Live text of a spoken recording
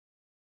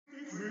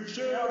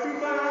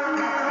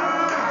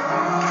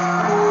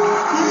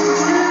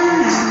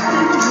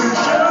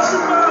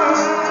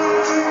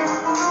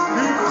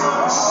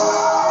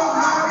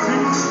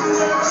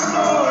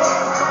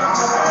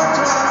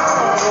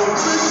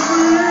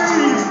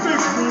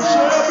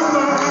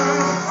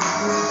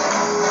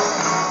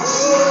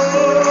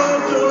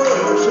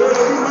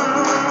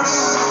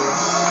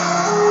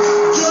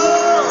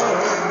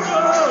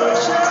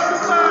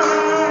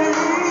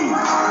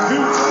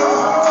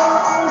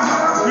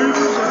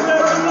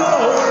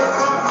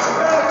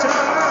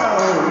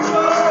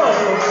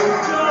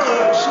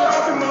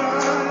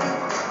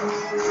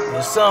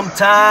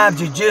Sometimes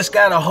you just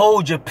gotta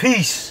hold your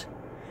peace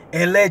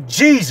and let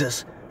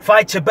Jesus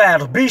fight your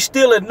battles. Be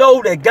still and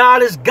know that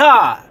God is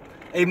God.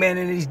 Amen.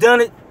 And he's done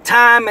it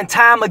time and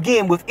time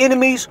again with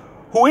enemies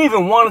who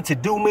even wanted to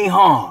do me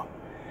harm.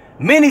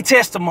 Many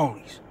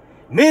testimonies,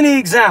 many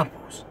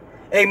examples.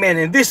 Amen.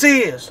 And this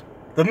is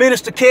the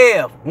Minister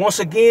Kev, once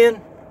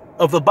again,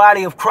 of the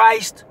body of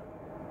Christ.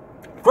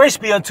 Grace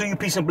be unto you,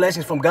 peace and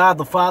blessings from God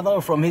the Father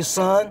and from his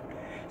Son,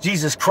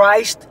 Jesus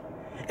Christ.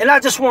 And I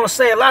just want to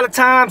say, a lot of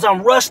times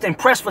I'm rushed and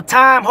pressed for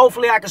time.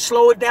 Hopefully I can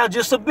slow it down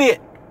just a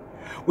bit.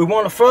 We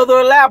want to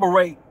further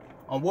elaborate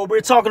on what we're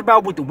talking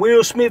about with the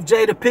Will Smith,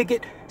 Jada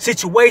Picket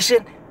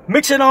situation.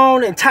 Mix it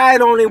on and tie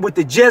it on in with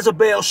the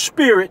Jezebel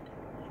spirit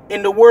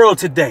in the world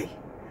today.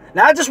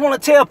 Now, I just want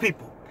to tell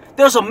people,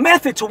 there's a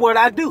method to what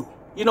I do.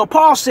 You know,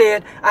 Paul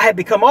said, I had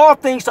become all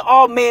things to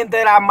all men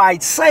that I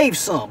might save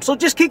some. So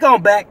just kick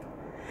on back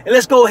and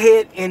let's go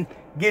ahead and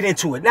get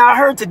into it. Now, I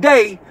heard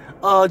today,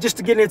 just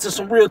to get into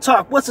some real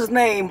talk, what's his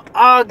name?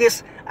 Alsina,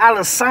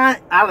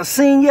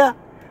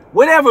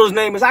 whatever his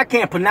name is, I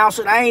can't pronounce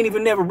it. I ain't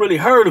even never really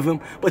heard of him.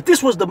 But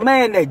this was the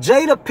man that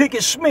Jada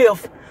Picket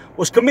Smith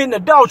was committing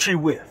adultery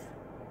with.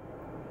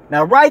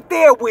 Now, right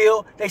there,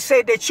 Will, they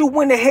said that you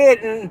went ahead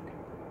and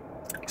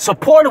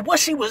supported what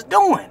she was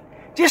doing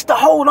just to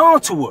hold on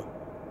to her.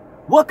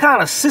 What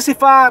kind of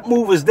sissified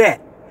move is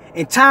that?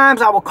 In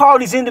times, I will call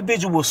these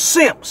individuals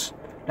simps.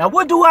 Now,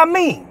 what do I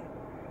mean?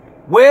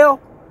 Well,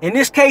 in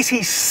this case,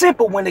 he's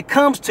simple when it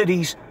comes to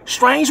these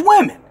strange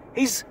women.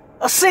 He's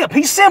a simp.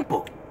 He's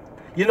simple.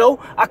 You know,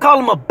 I call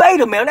him a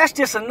beta male. That's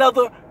just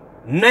another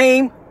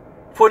name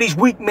for these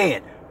weak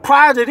men.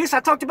 Prior to this, I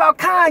talked about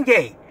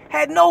Kanye.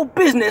 Had no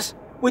business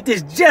with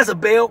this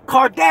Jezebel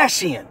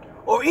Kardashian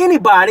or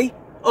anybody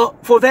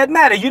for that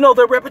matter. You know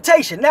their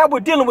reputation. Now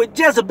we're dealing with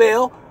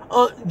Jezebel,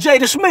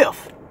 Jada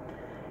Smith.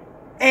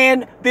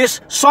 And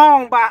this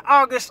song by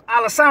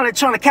Alsina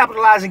trying to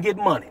capitalize and get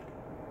money.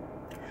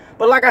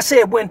 But like I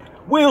said, when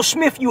Will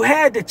Smith, you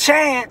had the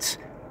chance,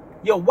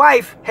 your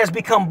wife has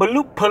become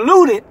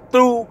polluted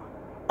through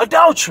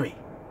adultery.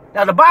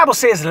 Now, the Bible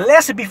says,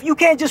 lest it be, you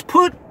can't just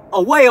put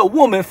away a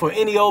woman for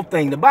any old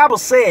thing. The Bible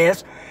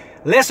says,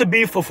 lest it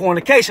be for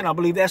fornication. I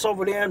believe that's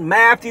over there in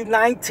Matthew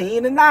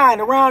 19 and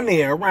 9, around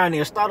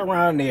there, start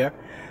around there.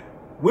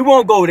 We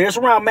won't go there. It's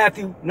around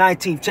Matthew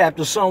 19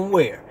 chapter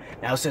somewhere.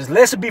 Now it says,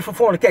 lest it be for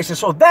fornication.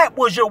 So that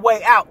was your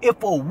way out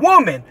if a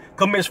woman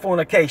commits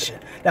fornication.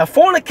 Now,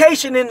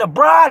 fornication in the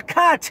broad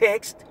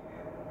context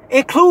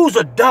includes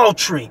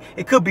adultery.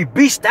 It could be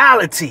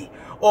bestiality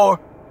or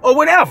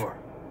whatever.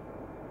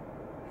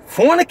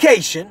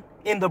 Fornication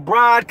in the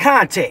broad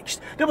context.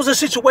 There was a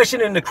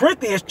situation in the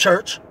Corinthians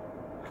church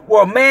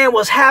where a man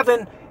was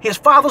having his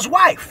father's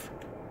wife.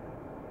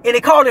 And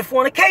they called it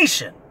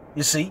fornication,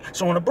 you see.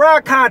 So in the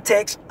broad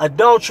context,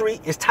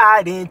 adultery is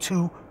tied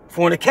into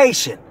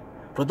fornication.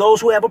 For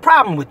those who have a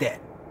problem with that.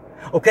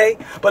 Okay?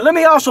 But let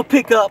me also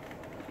pick up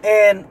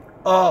and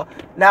now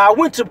I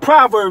went to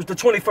Proverbs, the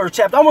 21st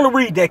chapter. I want to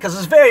read that because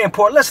it's very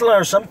important. Let's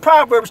learn something.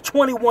 Proverbs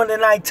 21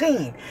 and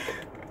 19.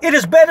 It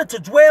is better to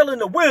dwell in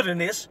the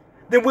wilderness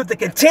than with the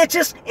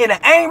contentious and an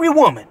angry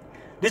woman.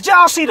 Did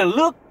y'all see the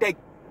look that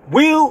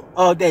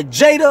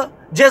Jada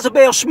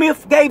Jezebel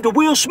Smith gave to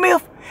Will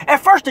Smith? At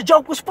first the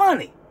joke was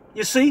funny.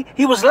 You see,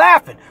 he was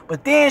laughing.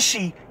 But then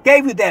she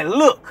gave you that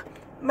look.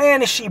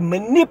 Man, and she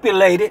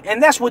manipulated, and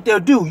that's what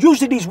they'll do.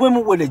 Usually these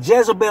women with a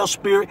Jezebel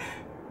spirit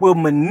will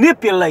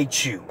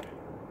manipulate you.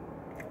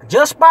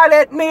 Just by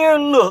that mere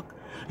look,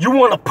 you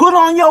want to put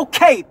on your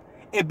cape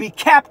and be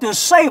Captain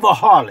Save a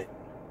Harlot.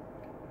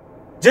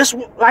 Just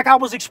like I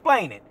was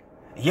explaining.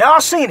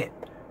 Y'all seen it.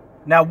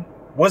 Now,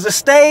 was it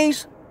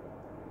staged?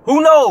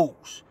 Who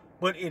knows?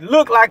 But it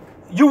looked like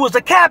you was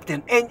a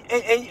captain,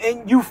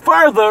 and you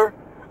further,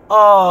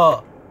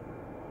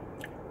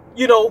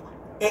 you know,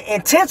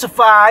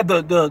 intensify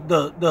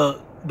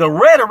the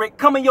rhetoric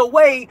coming your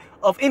way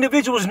of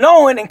individuals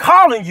knowing and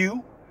calling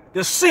you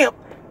the simp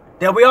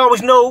that we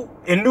always know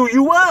and knew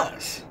you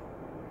was,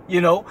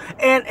 you know.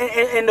 And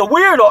the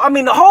weirdo, I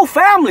mean, the whole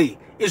family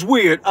is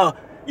weird.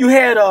 You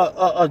had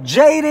a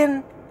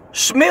Jaden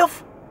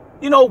Smith,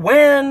 you know,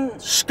 wearing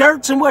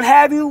skirts and what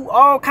have you,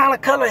 all kind of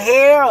color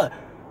hair.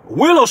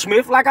 Willow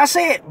Smith, like I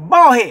said,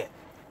 bald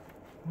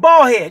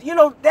head. You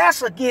know,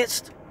 that's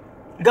against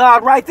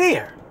God right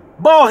there.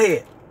 Bald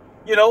head.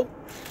 You know.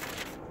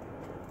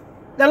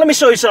 Now let me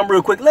show you something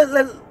real quick.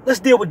 Let's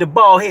deal with the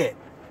bald head.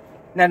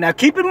 Now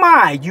keep in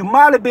mind, you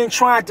might have been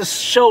trying to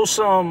show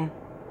some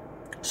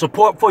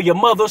support for your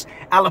mother's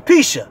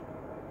alopecia.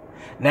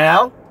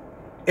 Now,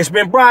 it's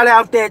been brought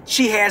out that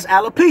she has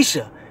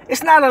alopecia.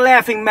 It's not a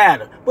laughing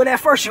matter, but at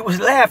first she was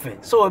laughing,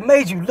 so it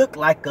made you look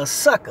like a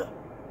sucker.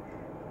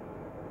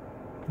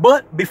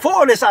 But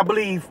before this, I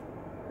believe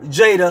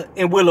Jada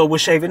and Willow were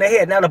shaving their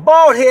head. Now, the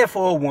bald head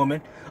for a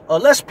woman,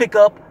 let's pick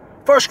up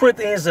 1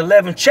 Corinthians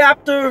 11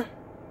 chapter,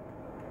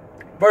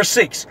 verse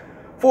 6.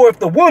 For if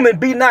the woman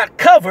be not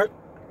covered,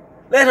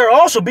 let her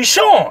also be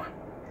shorn.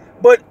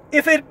 But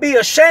if it be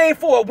a shame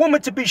for a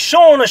woman to be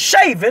shorn or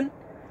shaven,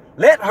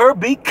 let her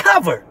be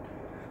covered.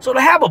 So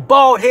to have a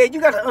bald head, you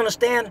got to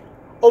understand,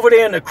 over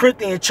there in the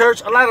Corinthian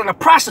church, a lot of the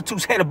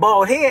prostitutes had a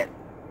bald head.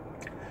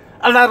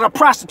 A lot of the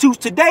prostitutes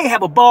today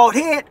have a bald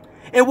head.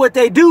 And what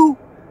they do,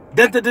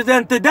 put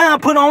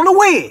on a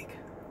wig.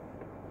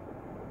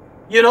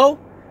 You know?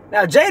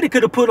 Now, Jada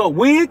could have put a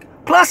wig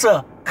plus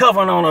a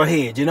covering on her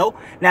head, you know?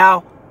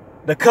 Now,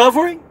 the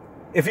covering,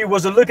 if you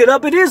was to look it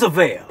up, it is a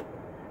veil.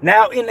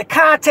 Now, in the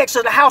context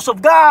of the house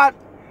of God,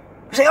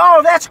 you say,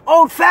 oh, that's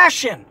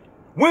old-fashioned.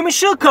 Women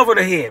should cover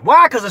their head.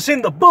 Why? Because it's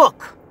in the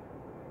book.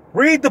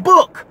 Read the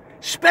book,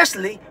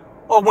 especially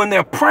or when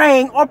they're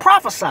praying or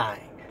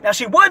prophesying. Now,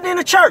 she wasn't in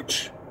the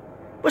church,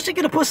 but she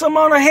could have put something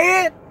on her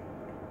head.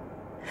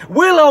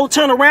 Willow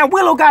turned around.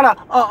 Willow got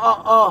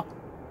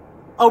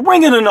a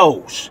ring in the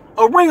nose,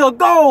 a ring of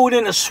gold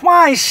in a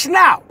swine's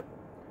snout.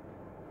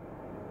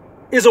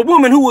 Is a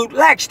woman who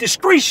lacks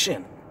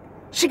discretion.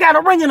 She got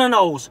a ring in her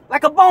nose,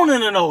 like a bone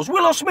in her nose.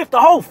 Willow Smith, the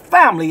whole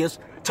family is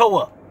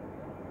tore up.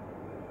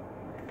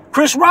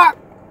 Chris Rock,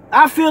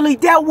 I feel he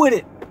dealt with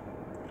it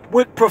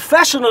with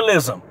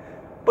professionalism.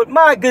 But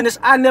my goodness,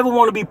 I never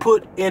want to be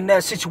put in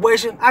that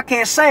situation. I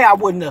can't say I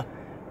wouldn't have.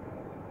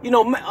 You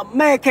know, a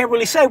man can't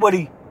really say what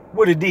he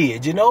would have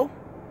did, you know,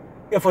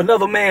 if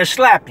another man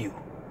slapped you.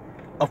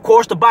 Of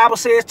course, the Bible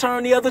says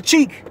turn the other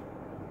cheek.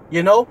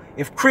 You know,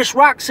 if Chris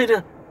Rock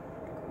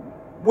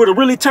would have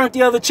really turned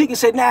the other cheek and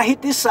said, now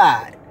hit this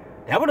side,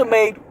 that would have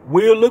made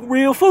Will look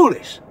real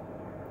foolish.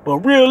 But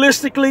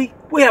realistically,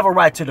 we have a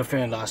right to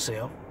defend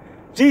ourselves.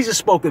 Jesus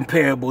spoke in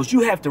parables.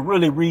 You have to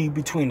really read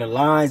between the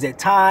lines at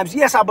times.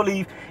 Yes, I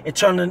believe in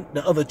turning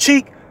the other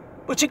cheek,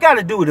 but you got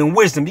to do it in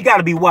wisdom. You got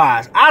to be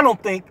wise. I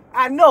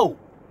know.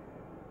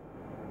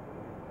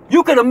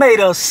 You could have made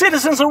a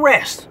citizen's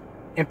arrest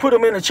and put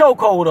him in a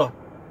chokehold or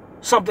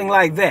something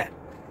like that,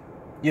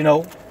 you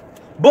know.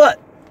 But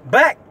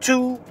back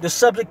to the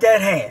subject at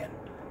hand.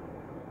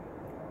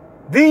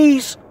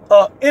 These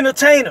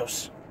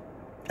entertainers,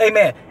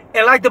 amen.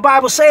 And like the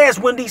Bible says,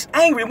 when these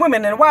angry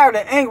women, and why are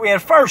they angry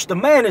at first? The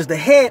man is the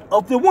head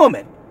of the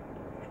woman.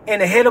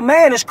 And the head of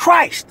man is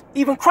Christ.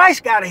 Even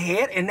Christ got a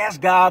head, and that's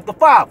God the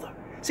Father.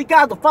 See,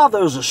 God the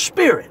Father is a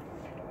spirit.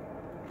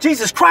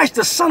 Jesus Christ,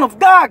 the Son of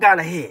God, got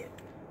a head.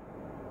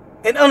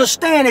 And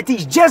understand that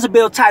these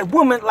Jezebel type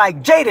women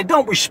like Jada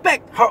don't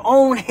respect her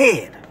own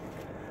head.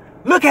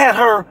 Look at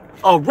her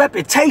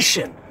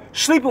reputation,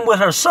 sleeping with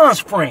her son's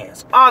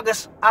friends,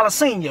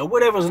 Alsina,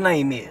 whatever his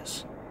name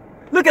is.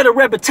 Look at her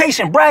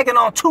reputation, bragging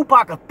on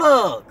Tupac, a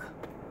thug.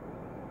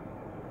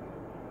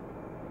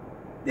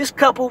 This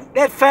couple,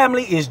 that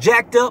family is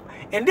jacked up.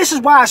 And this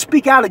is why I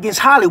speak out against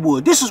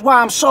Hollywood. This is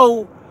why I'm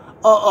so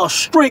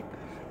strict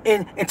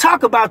and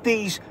talk about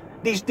these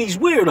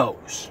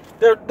weirdos.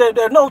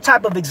 They're no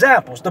type of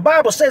examples. The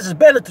Bible says it's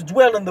better to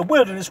dwell in the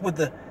wilderness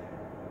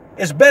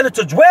it's better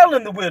to dwell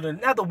in the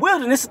wilderness. Now the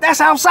wilderness, that's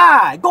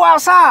outside. Go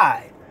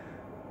outside.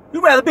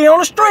 You'd rather be on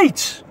the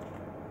streets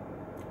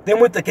than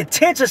with the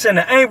contentious and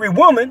the angry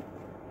woman.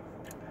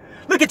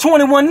 Look at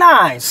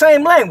 21:9,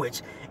 same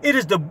language. It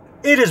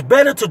is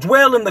better to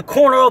dwell in the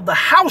corner of the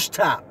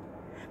housetop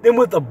than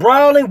with a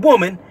brawling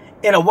woman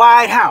in a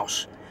wide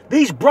house.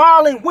 These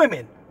brawling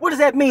women, what does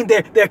that mean?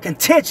 They're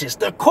contentious,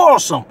 they're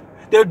quarrelsome,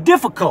 they're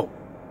difficult.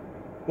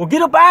 Well,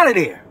 get up out of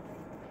there.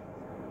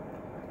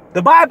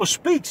 The Bible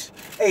speaks,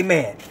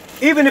 amen.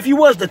 Even if you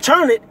was to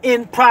turn it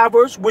in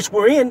Proverbs, which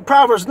we're in,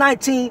 Proverbs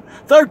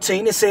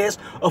 19:13, it says,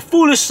 a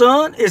foolish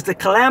son is the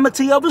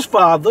calamity of his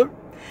father,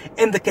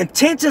 and the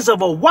contentions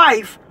of a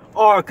wife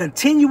are a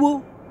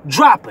continual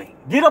dropping.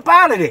 Get up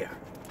out of there.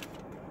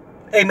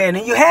 Amen.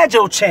 And you had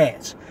your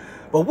chance.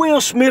 But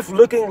Will Smith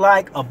looking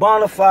like a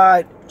bona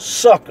fide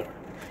sucker.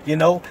 You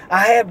know, I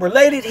had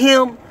related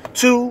him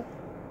to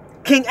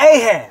King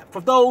Ahab.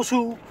 For those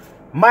who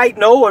might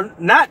know or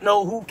not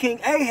know who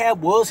King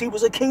Ahab was, he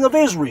was a king of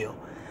Israel.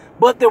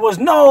 But there was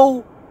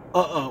no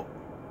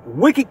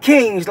wicked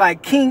kings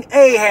like King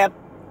Ahab.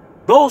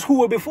 Those who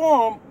were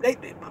before him,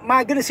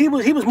 my goodness, he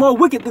was more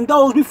wicked than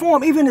those before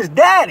him. Even his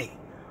daddy,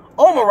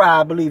 Omar,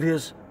 I believe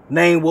his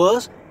name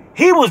was,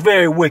 he was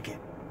very wicked.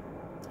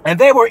 And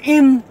they were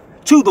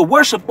into the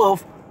worship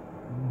of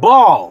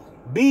Baal,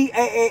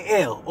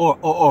 B-A-A-L,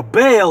 or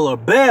Baal, or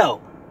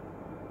Baal.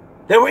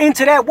 They were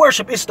into that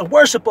worship. It's the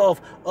worship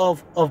of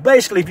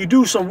basically, if you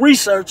do some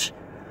research,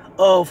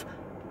 of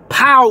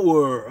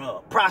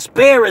power,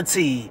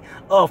 prosperity,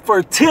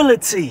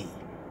 fertility.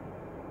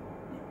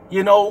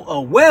 you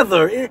know,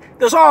 weather.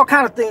 There's all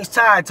kind of things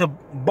tied to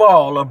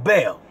Baal or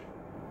Baal.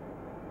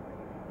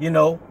 You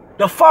know,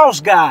 the false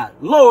god,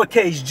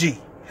 lowercase g.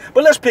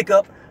 But let's pick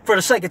up, for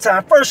the sake of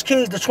time, 1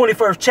 Kings, the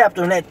 21st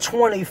chapter, and at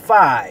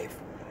 25.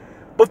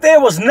 But there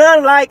was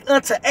none like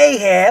unto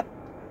Ahab,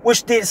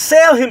 which did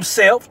sell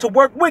himself to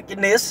work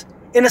wickedness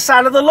in the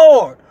sight of the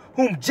Lord,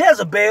 whom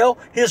Jezebel,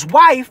 his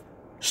wife,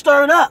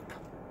 stirred up.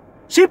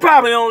 She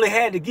probably only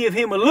had to give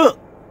him a look,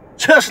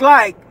 just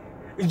like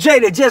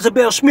Jada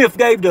Jezebel Smith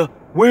gave to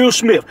Will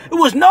Smith. It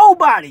was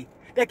nobody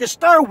that could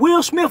stir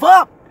Will Smith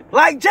up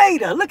like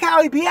Jada. Look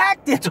how he be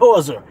acting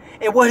towards her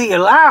and what he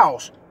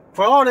allows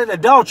for all that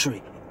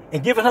adultery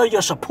and giving her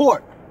your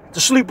support to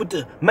sleep with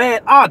the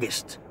man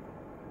August.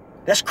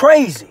 That's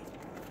crazy.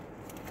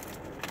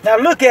 Now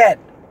look at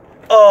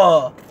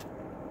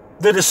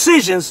the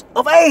decisions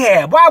of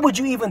Ahab. Why would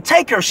you even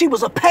take her? She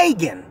was a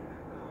pagan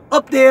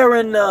up there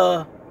in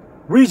the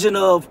region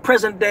of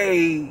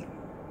present-day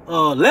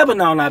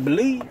Lebanon, I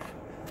believe.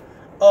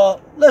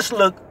 Let's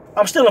look.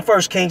 I'm still in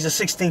 1 Kings, the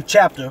 16th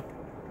chapter.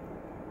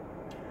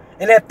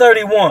 And at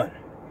 31.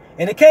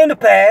 And it came to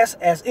pass,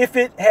 as if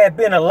it had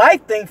been a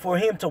light thing for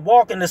him to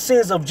walk in the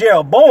sins of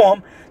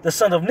Jeroboam, the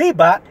son of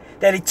Nebat,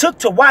 that he took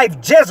to wife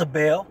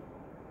Jezebel,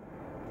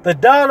 the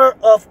daughter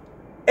of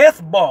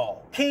Ethbaal,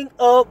 king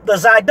of the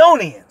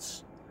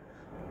Zidonians.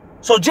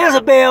 So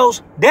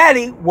Jezebel's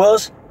daddy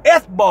was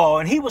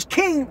Ethbaal, and he was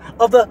king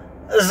of the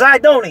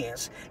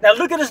Zidonians. Now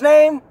look at his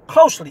name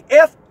closely.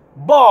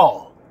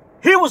 Ethbaal.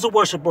 He was a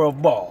worshiper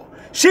of Baal.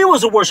 She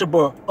was a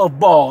worshiper of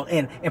Baal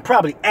and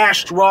probably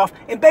Ashtaroth,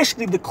 and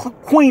basically the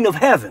queen of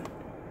heaven,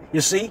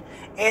 you see,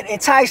 and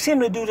entice him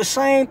to do the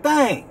same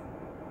thing.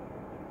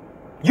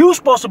 You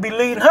supposed to be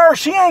leading her.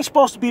 She ain't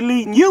supposed to be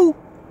leading you.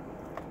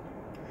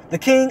 The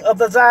king of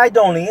the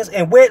Zidonians,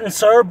 and went and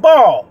served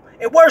Baal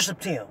and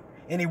worshipped him.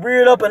 And he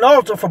reared up an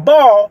altar for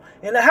Baal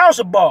in the house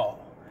of Baal,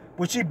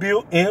 which he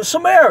built in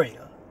Samaria.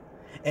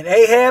 And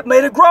Ahab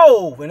made a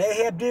grove, and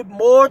Ahab did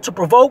more to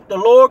provoke the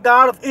Lord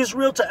God of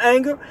Israel to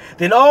anger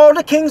than all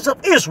the kings of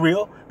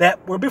Israel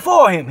that were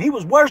before him. He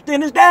was worse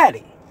than his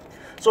daddy.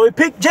 So he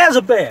picked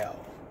Jezebel.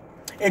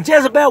 And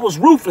Jezebel was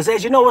ruthless.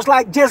 As you know, it's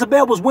like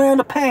Jezebel was wearing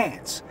the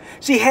pants.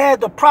 She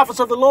had the prophets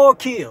of the Lord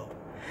killed.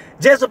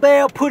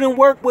 Jezebel put in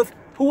work with,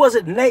 who was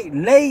it,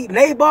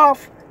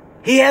 Naboth?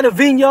 He had a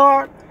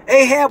vineyard.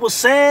 Ahab was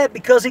sad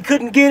because he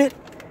couldn't get it.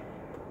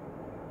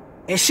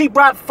 And she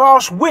brought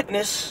false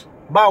witness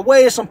by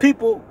way of some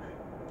people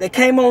that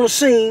came on the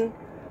scene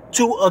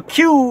to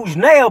accuse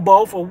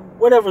Naboth, or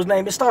whatever his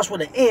name, it starts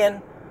with an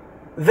N,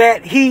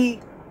 that he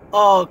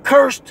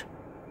cursed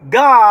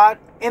God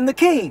and the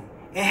king,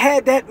 and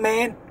had that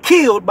man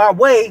killed by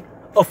way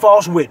of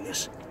false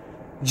witness.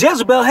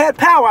 Jezebel had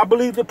power. I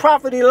believe the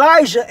prophet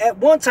Elijah, at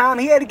one time,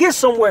 he had to get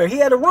somewhere. He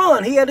had to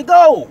run. He had to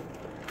go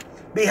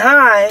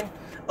behind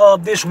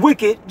this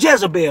wicked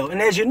Jezebel.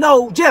 And as you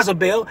know,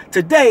 Jezebel,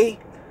 today,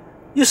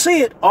 you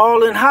see it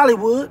all in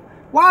Hollywood.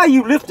 Why are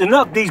you lifting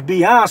up these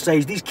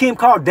Beyoncés, these Kim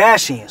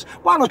Kardashians?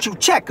 Why don't you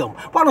check them?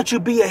 Why don't you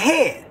be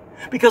ahead?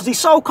 Because these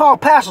so-called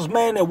pastors,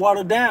 man, they're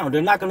watered down.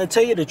 They're not going to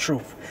tell you the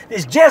truth.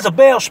 This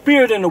Jezebel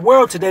spirit in the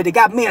world today, they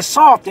got men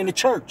soft in the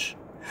church.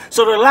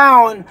 So they're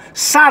allowing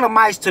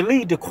sodomites to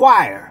lead the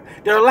choir.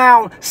 They're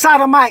allowing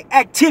sodomite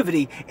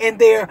activity, and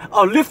they're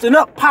lifting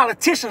up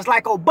politicians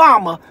like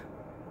Obama,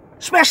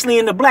 especially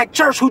in the black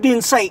church, who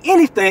didn't say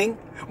anything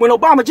when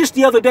Obama, just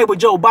the other day with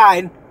Joe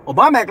Biden,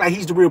 Obama act like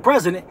he's the real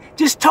president,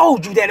 just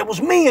told you that it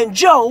was me and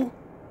Joe,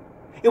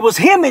 it was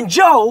him and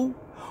Joe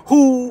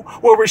who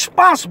were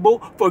responsible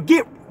for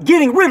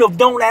getting rid of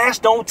don't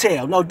ask, don't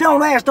tell. No,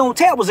 don't ask, don't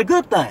tell was a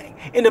good thing.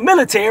 In the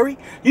military,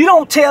 you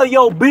don't tell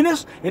your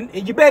business, and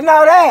you better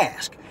not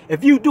ask.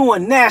 If you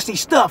doing nasty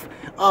stuff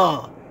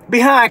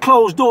behind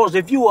closed doors,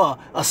 if you are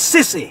a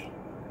sissy,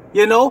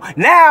 you know,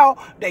 now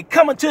they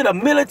coming to the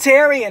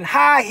military in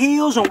high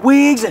heels and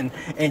wigs, and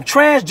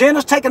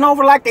transgenders taking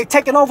over like they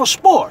taking over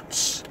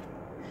sports.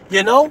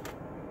 You know,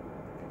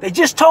 they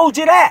just told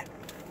you that.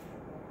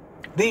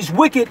 These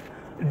wicked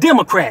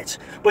Democrats.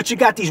 But you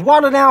got these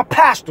watered down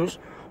pastors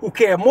who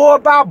care more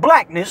about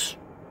blackness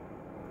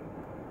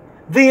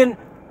than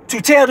to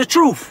tell the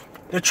truth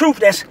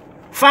that's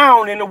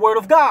found in the Word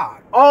of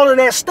God. All of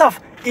that stuff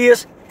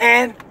is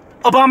an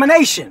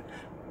abomination.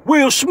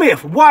 Will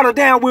Smith, watered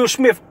down Will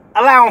Smith,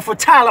 allowing for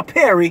Tyler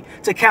Perry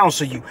to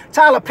counsel you.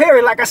 Tyler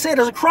Perry, like I said,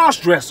 is a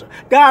cross-dresser.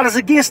 God is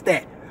against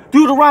that.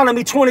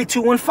 Deuteronomy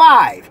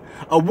 22:5.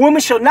 A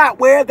woman shall not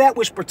wear that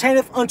which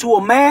pertaineth unto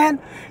a man,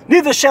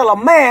 neither shall a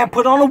man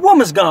put on a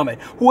woman's garment.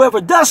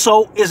 Whoever does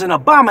so is an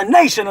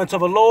abomination unto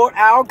the Lord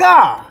our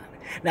God.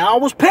 Now, I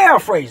was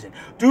paraphrasing.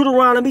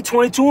 Deuteronomy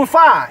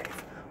 22:5.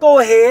 Go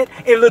ahead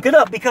and look it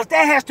up, because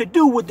that has to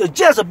do with the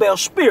Jezebel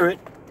spirit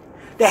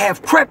that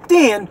have crept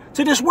in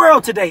to this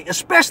world today,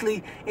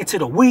 especially into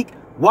the weak,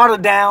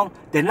 watered down,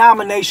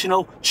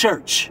 denominational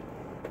church.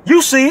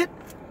 You see it.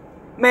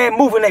 Man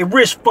moving their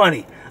wrist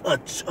funny,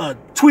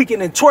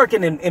 tweaking and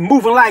twerking and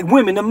moving like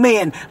women, the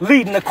men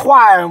leading the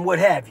choir and what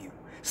have you.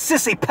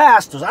 Sissy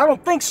pastors, I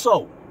don't think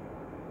so.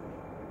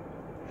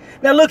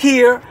 Now look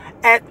here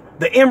at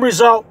the end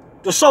result.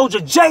 The soldier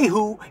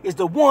Jehu is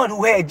the one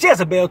who had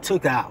Jezebel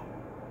took out.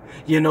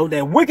 You know,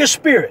 that wicked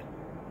spirit.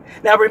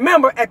 Now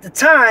remember, at the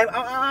time,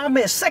 I'm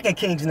in 2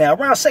 Kings now,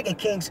 around 2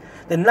 Kings,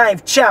 the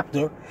 9th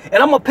chapter. And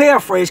I'm going to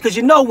paraphrase, because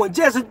you know when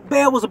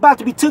Jezebel was about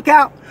to be took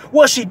out,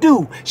 what she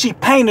do? She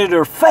painted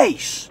her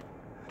face.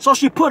 So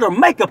she put her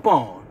makeup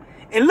on.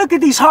 And look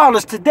at these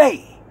harlots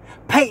today,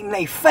 painting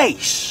their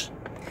face.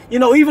 You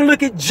know, even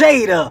look at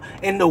Jada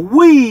and the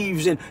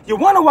weaves, and you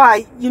wonder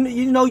why,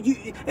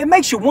 it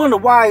makes you wonder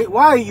why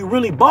are you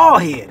really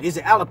bald head? Is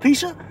it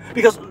alopecia?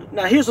 Because,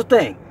 now here's the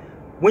thing.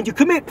 When you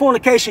commit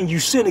fornication, you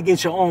sin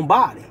against your own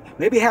body.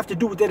 Maybe it have to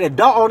do with that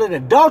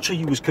adultery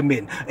you was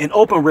committing. An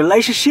open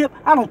relationship?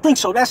 I don't think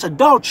so. That's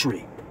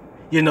adultery,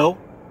 you know.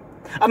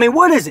 I mean,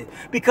 what is it?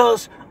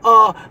 Because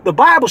the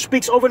Bible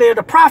speaks over there,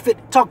 the prophet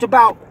talked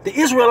about the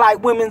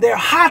Israelite women, they're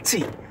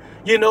haughty,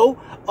 you know,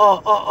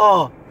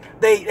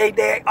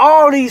 they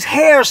all these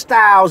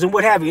hairstyles and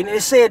what have you. And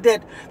it said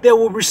that they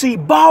will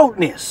receive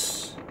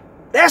baldness.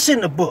 That's in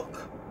the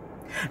book.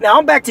 Now,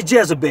 I'm back to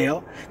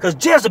Jezebel. Because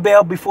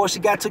Jezebel, before she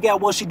got took out,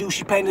 what she do?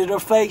 She painted her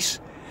face.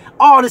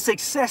 All this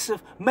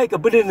excessive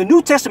makeup. But in the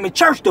New Testament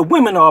church, the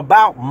women are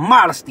about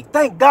modesty.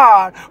 Thank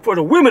God for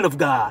the women of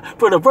God,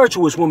 for the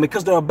virtuous women,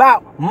 because they're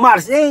about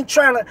modesty. They ain't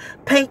trying to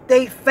paint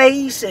their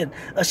face. And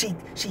she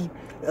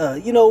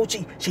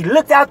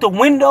looked out the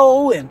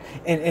window. And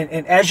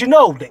as you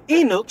know, the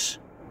eunuchs,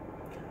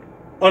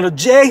 under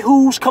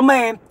Jehu's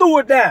command, threw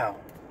her down.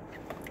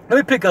 Let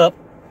me pick up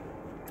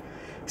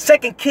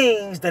 2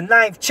 Kings, the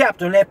 9th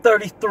chapter, and at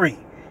 33.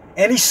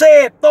 And he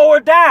said, throw her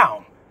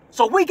down.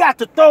 So we got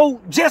to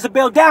throw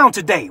Jezebel down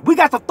today. We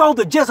got to throw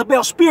the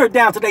Jezebel spirit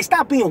down today.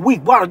 Stop being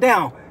weak, watered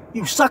down,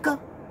 you sucker.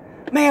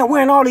 Man,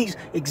 wearing all these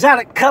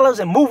exotic colors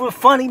and moving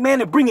funny, man,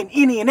 and bringing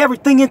any and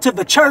everything into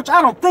the church.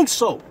 I don't think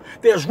so.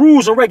 There's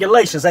rules and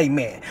regulations,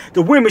 amen.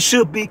 The women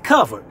should be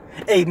covered,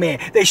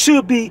 amen. They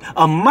should be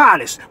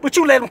modest. But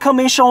you let them come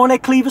in showing their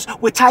cleavage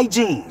with tight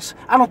jeans.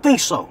 I don't think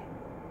so.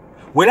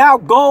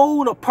 Without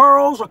gold or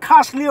pearls or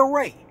costly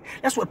array.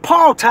 That's what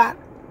Paul taught.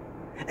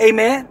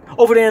 Amen.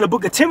 Over there in the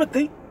book of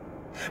Timothy.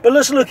 But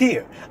let's look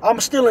here. I'm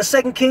still in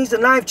 2 Kings, the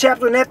 9th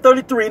chapter, and at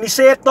 33. And he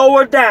said, throw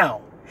her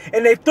down.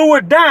 And they threw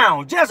her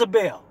down,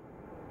 Jezebel.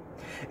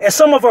 And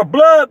some of her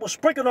blood was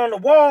sprinkled on the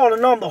wall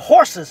and on the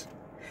horses.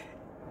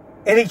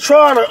 And he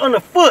trod her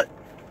underfoot.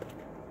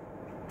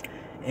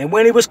 And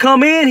when he was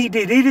come in, he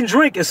did eat and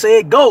drink and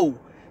said, go.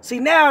 See,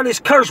 now this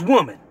cursed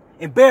woman,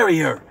 and bury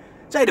her.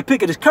 Jada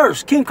Picket is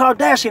cursed. Kim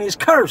Kardashian is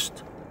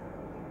cursed.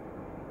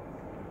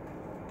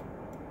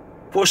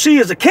 For she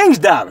is a king's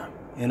daughter,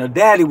 and her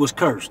daddy was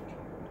cursed.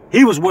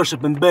 He was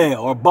worshiping Baal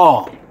or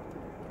Baal.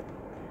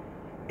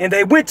 And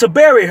they went to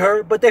bury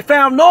her, but they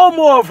found no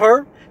more of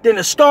her than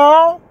the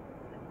skull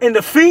and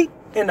the feet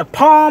and the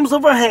palms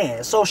of her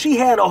hands. So she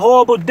had a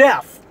horrible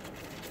death.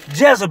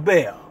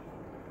 Jezebel.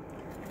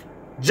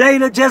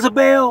 Jada,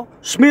 Jezebel,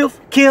 Smith,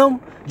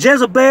 Kim,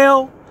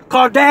 Jezebel,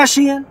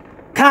 Kardashian,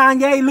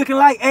 Kanye looking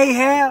like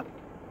Ahab.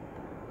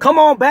 Come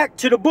on back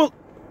to the book.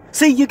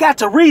 See, you got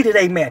to read it,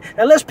 amen.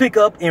 Now let's pick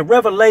up in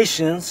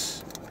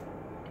Revelations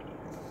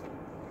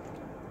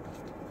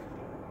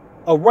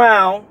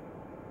around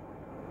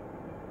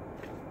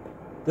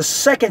the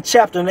 2nd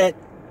chapter in that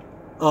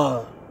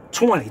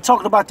 20.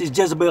 Talking about this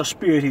Jezebel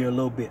spirit here a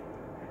little bit.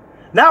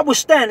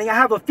 Notwithstanding, I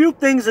have a few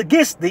things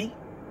against thee.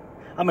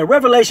 I'm in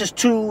Revelations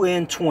 2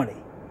 and 20.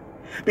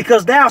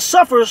 Because thou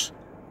sufferest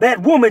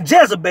that woman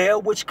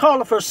Jezebel, which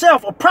calleth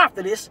herself a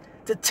prophetess,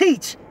 to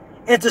teach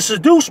and to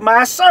seduce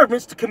my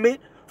servants to commit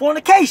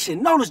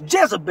fornication. Notice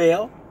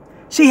Jezebel,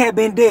 she had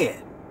been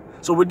dead.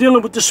 So we're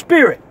dealing with the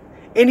spirit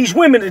in these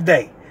women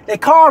today. They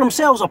call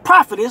themselves a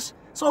prophetess.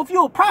 So if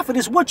you're a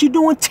prophetess, what you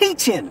doing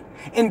teaching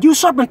and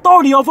usurping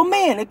authority over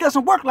men? It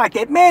doesn't work like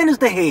that. Man is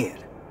the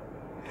head.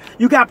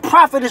 You got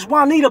prophetess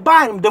Juanita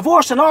Bynum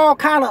divorcing all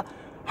kind of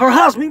her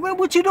husband.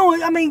 What you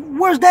doing? I mean,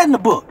 where's that in the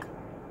book?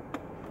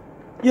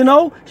 You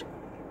know?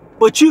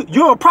 But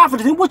you're a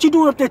prophetess, and what you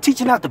doing up there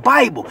teaching out the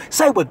Bible?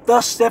 Say what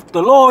thus saith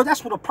the Lord.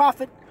 That's what a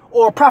prophet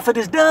or a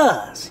prophetess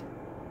does.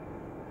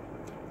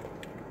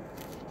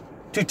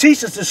 To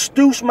teach us to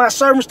seduce my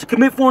servants to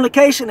commit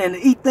fornication and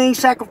to eat things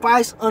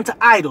sacrificed unto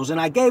idols. And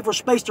I gave her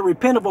space to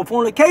repent of her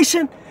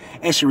fornication,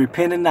 and she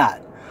repented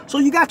not. So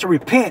you got to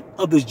repent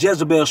of this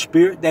Jezebel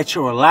spirit that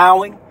you're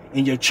allowing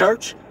in your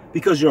church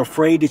because you're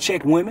afraid to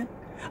check women.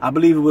 I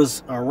believe it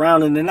was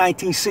around in the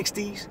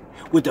 1960s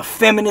with the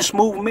feminist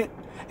movement.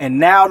 And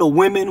now the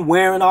women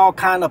wearing all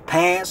kind of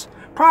pants.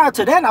 Prior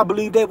to that, I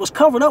believe they was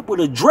covered up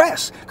with a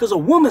dress because a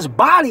woman's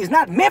body is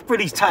not meant for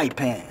these tight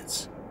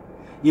pants.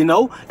 You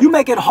know, you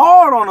make it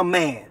hard on a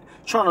man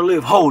trying to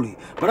live holy.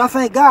 But I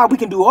thank God we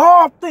can do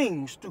all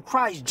things through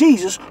Christ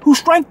Jesus who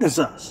strengthens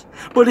us.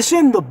 But it's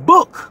in the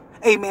book.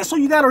 Amen. So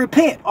you got to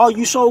repent. All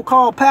you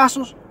so-called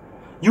pastors,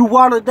 you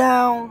watered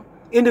down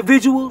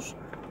individuals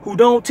who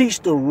don't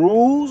teach the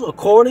rules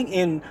according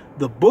in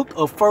the book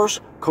of 1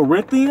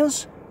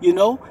 Corinthians. You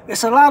know,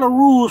 it's a lot of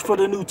rules for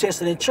the New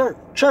Testament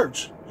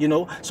church. You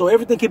know, so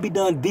everything can be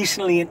done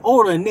decently in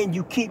order, and then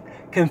you keep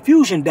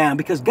confusion down,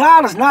 because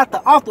God is not the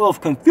author of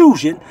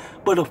confusion,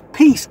 but of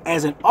peace,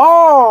 as in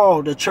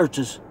all the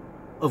churches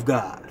of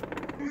God.